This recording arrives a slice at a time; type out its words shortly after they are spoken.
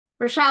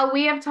Rochelle,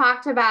 we have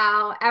talked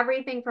about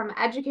everything from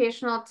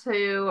educational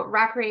to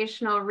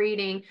recreational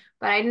reading,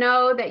 but I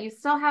know that you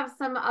still have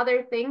some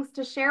other things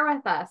to share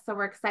with us, so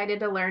we're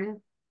excited to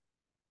learn.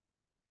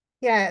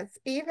 Yes,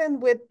 even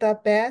with the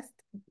best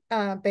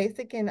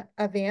basic and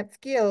advanced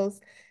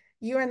skills,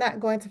 you are not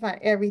going to find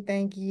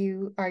everything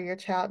you or your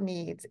child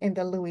needs in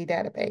the Louis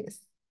database.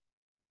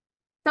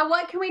 So,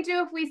 what can we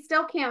do if we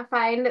still can't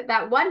find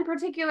that one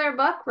particular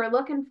book we're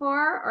looking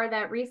for or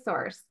that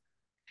resource?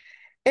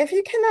 If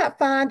you cannot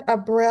find a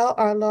Braille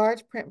or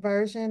large print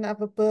version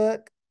of a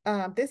book,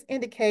 this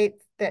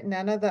indicates that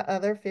none of the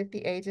other 50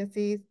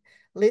 agencies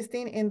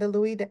listing in the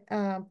Louis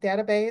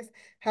database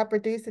have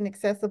produced an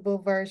accessible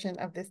version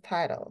of this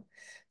title.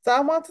 So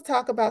I want to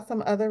talk about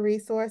some other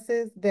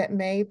resources that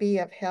may be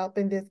of help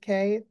in this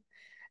case.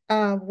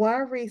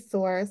 One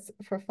resource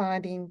for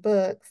finding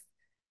books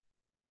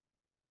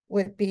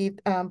would be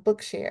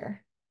Bookshare.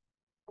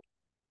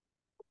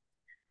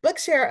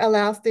 Bookshare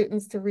allows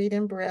students to read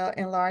in Braille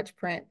and large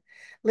print,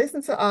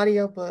 listen to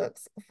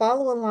audiobooks,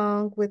 follow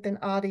along with an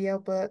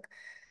audiobook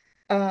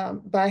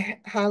by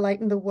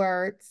highlighting the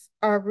words,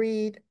 or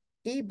read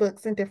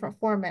ebooks in different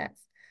formats.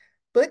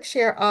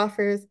 Bookshare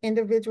offers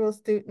individual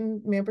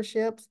student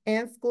memberships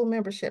and school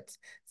memberships,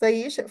 so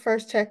you should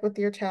first check with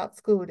your child's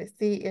school to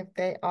see if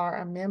they are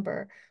a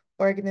member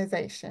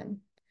organization.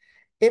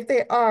 If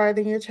they are,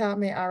 then your child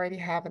may already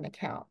have an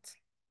account.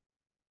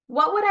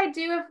 What would I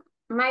do if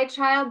my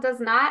child does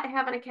not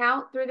have an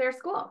account through their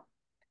school?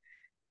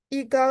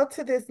 You go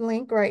to this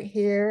link right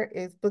here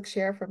is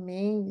Bookshare for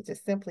me. You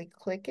just simply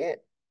click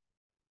it.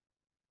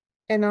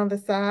 And on the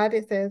side,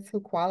 it says who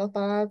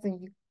qualifies,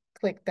 and you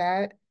click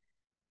that.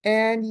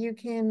 And you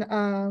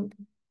can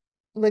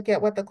look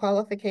at what the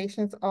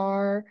qualifications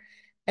are,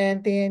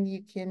 and then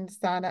you can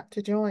sign up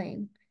to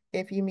join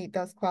if you meet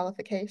those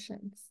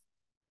qualifications.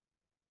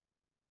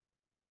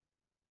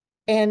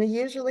 And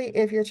usually,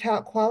 if your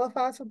child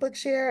qualifies for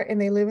Bookshare and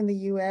they live in the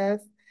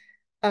US,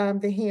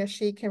 then he or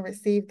she can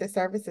receive the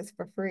services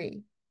for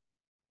free.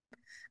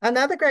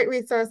 Another great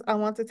resource I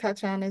want to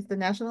touch on is the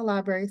National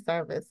Library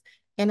Service,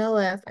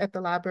 NLS, at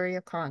the Library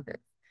of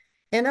Congress.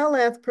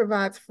 NLS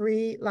provides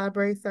free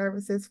library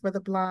services for the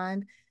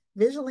blind,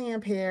 visually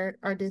impaired,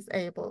 or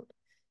disabled.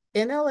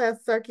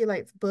 NLS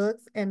circulates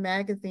books and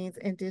magazines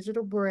in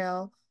digital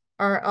braille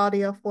or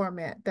audio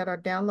format that are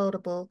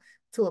downloadable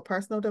to a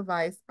personal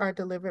device or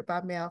delivered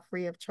by mail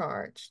free of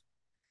charge.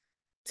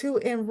 To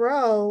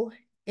enroll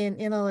in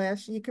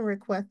NLS, you can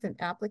request an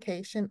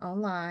application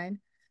online.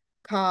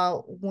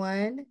 Call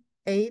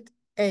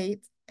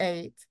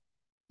 1-888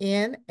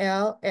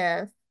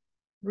 NLS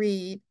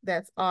READ,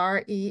 that's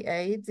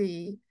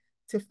READ,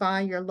 to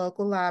find your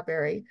local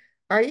library.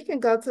 Or you can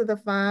go to the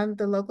Find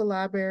the Local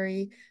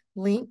Library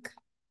link,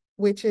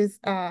 which is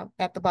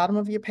at the bottom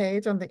of your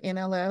page on the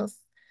NLS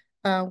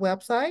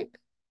website.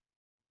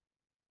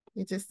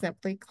 You just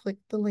simply click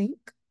the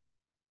link,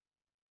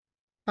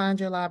 find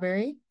your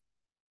library,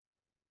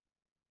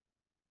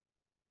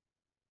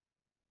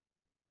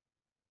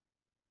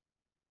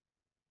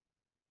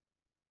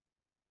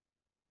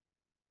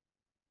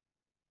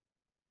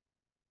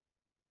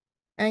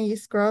 and you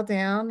scroll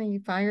down and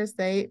you find your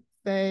state,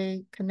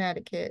 say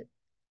Connecticut.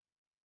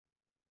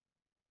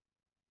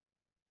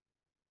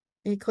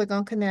 You click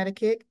on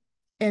Connecticut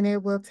and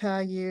it will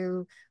tell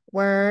you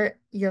where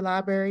your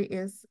library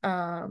is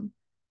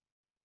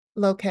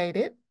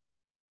located,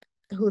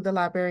 who the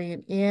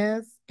librarian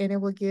is, and it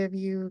will give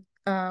you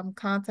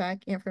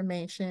contact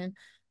information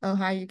on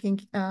how you can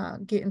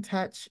get in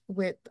touch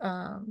with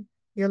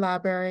your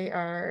library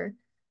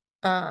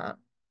uh,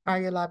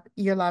 or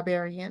your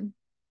librarian.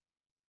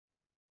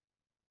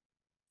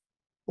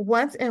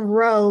 Once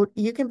enrolled,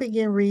 you can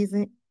begin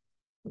reading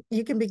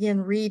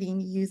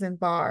using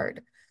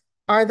Bard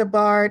or the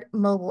Bard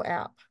mobile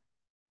app.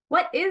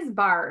 What is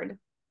BARD?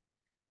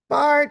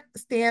 BARD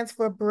stands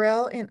for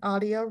Braille and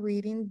Audio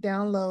Reading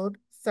Download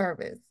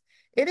Service.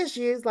 It is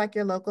used like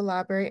your local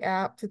library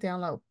app to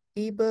download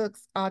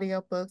ebooks,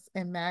 audiobooks,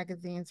 and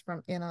magazines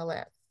from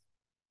NLS.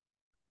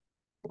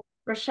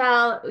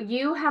 Rochelle,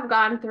 you have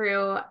gone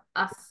through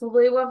a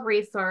slew of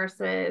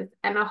resources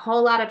and a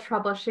whole lot of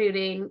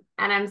troubleshooting,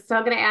 and I'm still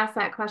going to ask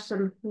that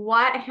question.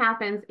 What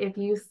happens if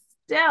you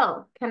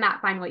still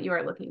cannot find what you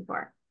are looking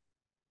for?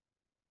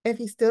 If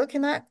you still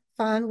cannot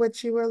find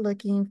what you are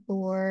looking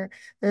for,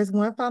 there's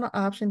one final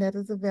option that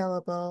is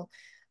available,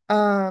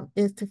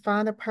 is to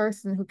find a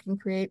person who can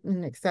create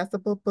an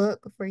accessible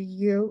book for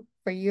you,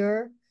 for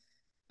your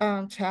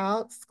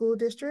child's school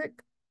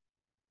district.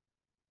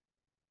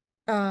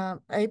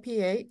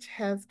 APH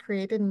has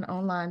created an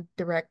online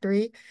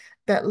directory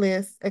that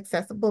lists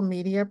accessible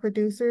media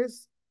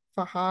producers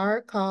for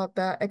hire called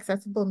the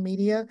Accessible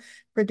Media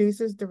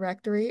Producers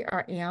Directory,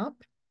 or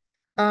AMP.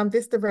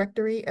 This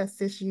directory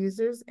assists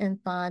users in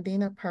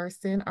finding a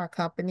person or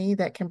company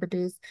that can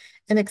produce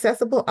an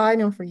accessible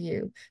item for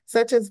you,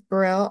 such as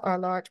Braille or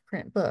large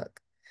print book.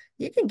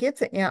 You can get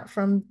to AMP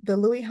from the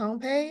Louis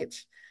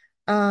homepage.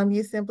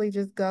 You simply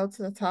just go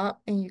to the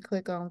top and you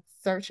click on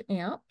Search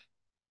AMP.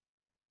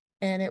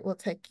 and it will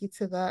take you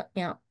to the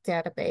AMP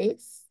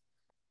database.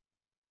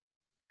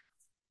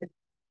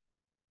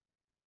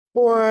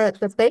 For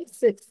the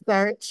basic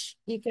search,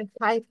 you can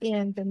type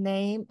in the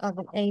name of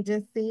an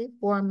agency,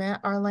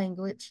 format, or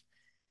language.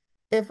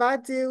 If I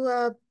do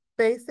a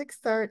basic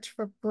search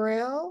for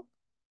Braille,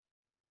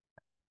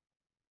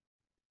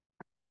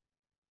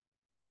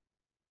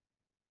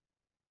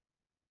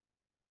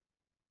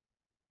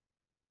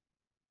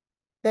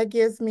 that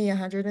gives me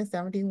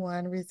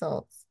 171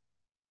 results.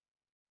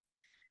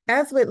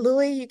 As with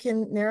Louis, you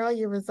can narrow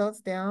your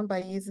results down by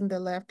using the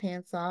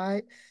left-hand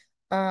side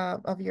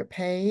of your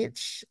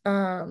page.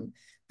 The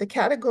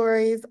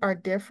categories are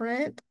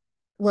different.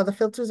 Well, the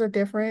filters are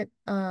different.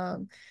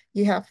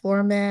 You have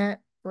format,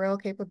 Braille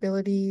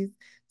capabilities,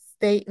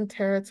 state and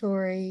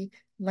territory,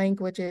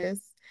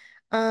 languages.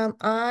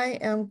 I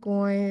am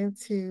going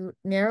to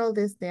narrow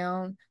this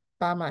down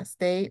by my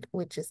state,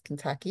 which is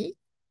Kentucky.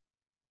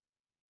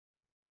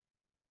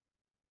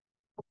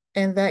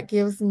 And that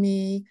gives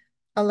me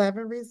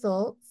 11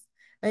 results.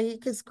 And you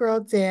can scroll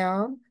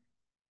down,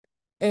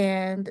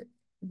 and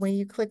when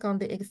you click on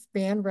the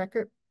expand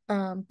record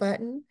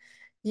button,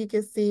 you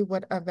can see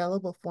what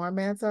available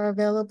formats are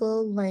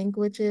available,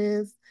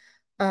 languages,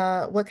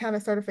 what kind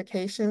of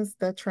certifications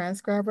the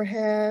transcriber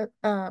has,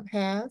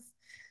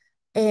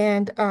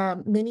 and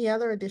many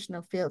other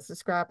additional fields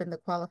describing the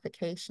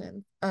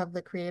qualifications of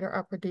the creator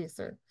or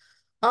producer.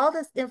 All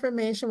this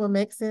information will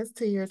make sense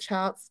to your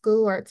child's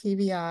school or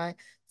TVI.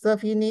 So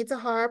if you need to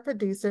hire a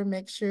producer,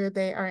 make sure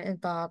they are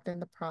involved in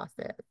the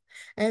process.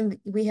 And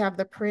we have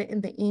the print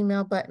and the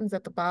email buttons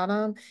at the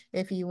bottom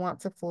if you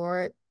want to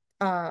forward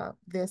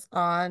this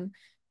on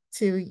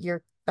to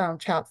your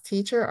child's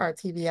teacher or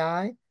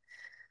TVI.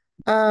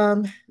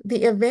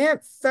 The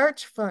advanced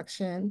search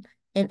function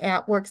in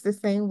app works the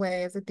same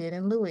way as it did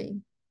in Louis.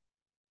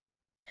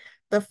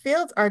 The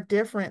fields are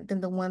different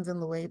than the ones in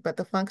Louis, but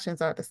the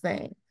functions are the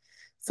same.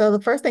 So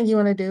the first thing you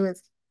want to do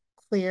is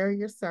clear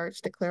your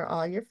search to clear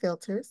all your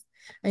filters.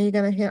 And you're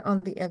going to hit on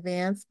the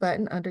advanced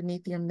button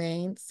underneath your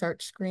main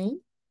search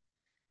screen.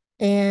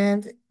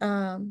 And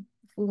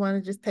if we want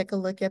to just take a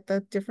look at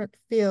the different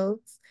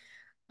fields,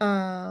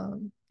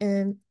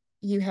 and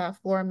you have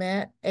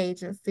format,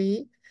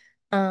 agency,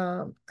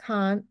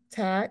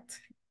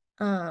 contact,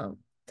 um,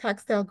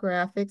 textile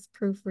graphics,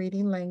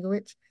 proofreading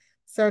language,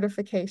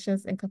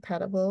 certifications, and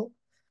compatible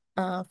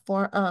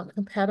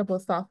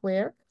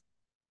software.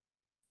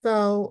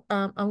 So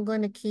I'm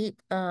going to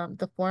keep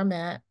the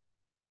format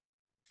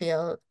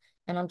field,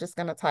 and I'm just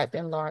going to type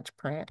in large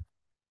print.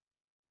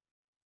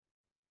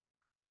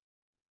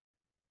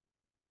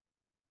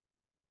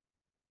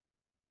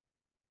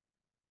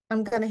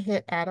 I'm going to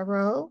hit add a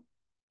row,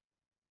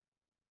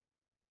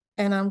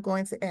 and I'm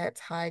going to add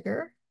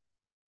tiger.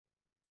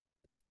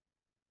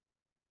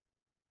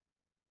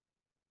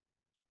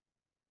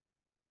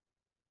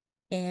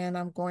 And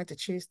I'm going to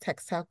choose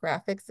textile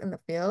graphics in the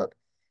field,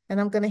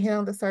 and I'm going to hit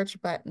on the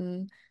search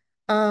button.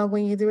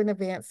 When you do an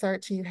advanced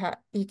search, you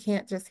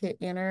can't just hit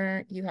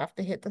enter. You have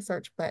to hit the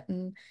search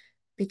button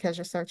because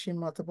you're searching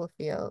multiple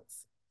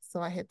fields.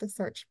 So I hit the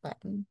search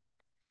button.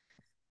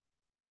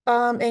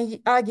 And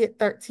I get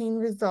 13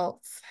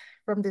 results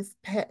from this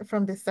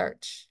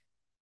search.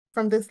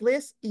 From this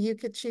list, you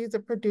could choose a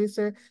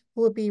producer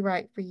who would be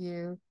right for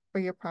you for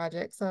your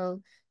project.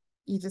 So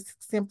you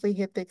just simply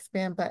hit the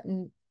expand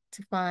button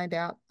to find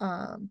out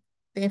the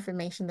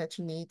information that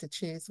you need to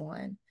choose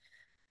one.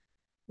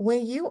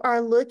 When you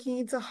are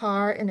looking to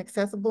hire an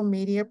accessible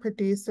media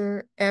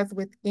producer, as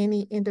with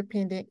any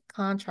independent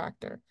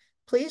contractor,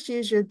 please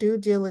use your due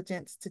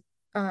diligence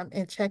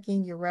in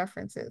checking your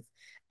references,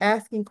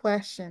 asking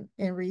questions,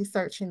 and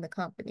researching the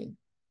company.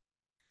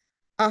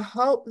 I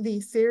hope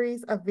these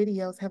series of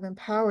videos have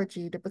empowered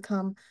you to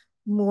become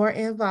more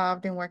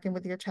involved in working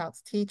with your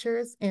child's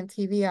teachers and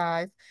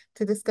TVIs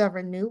to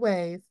discover new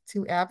ways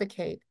to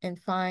advocate and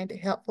find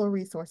helpful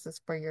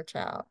resources for your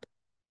child.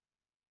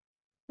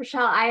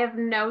 Rochelle, I have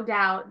no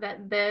doubt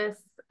that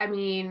I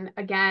mean,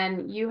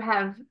 again, you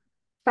have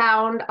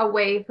found a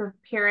way for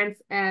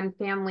parents and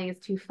families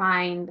to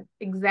find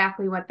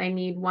exactly what they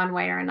need one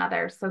way or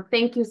another. So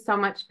thank you so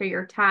much for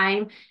your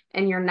time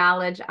and your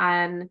knowledge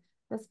on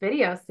this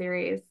video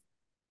series.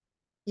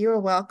 You're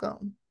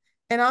welcome.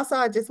 And also,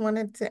 I just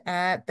wanted to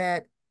add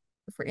that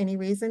for any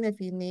reason, if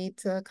you need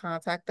to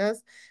contact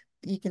us,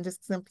 you can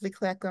just simply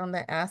click on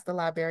the Ask the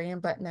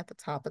Librarian button at the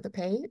top of the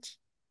page.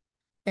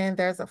 And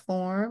there's a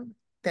form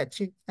that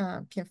you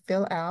can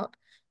fill out,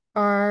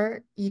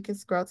 or you can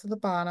scroll to the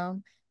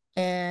bottom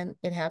and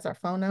it has our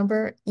phone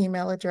number,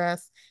 email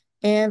address,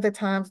 and the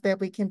times that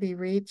we can be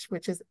reached,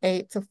 which is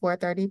 8 to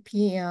 4:30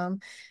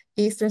 p.m.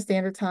 Eastern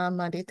Standard Time,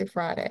 Monday through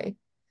Friday.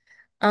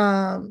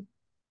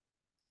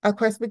 Of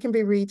course, we can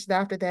be reached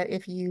after that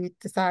if you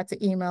decide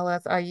to email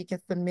us, or you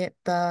can submit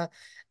the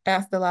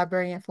Ask the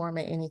Librarian form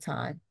at any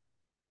time.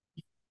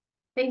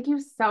 Thank you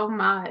so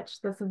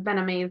much. This has been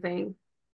amazing.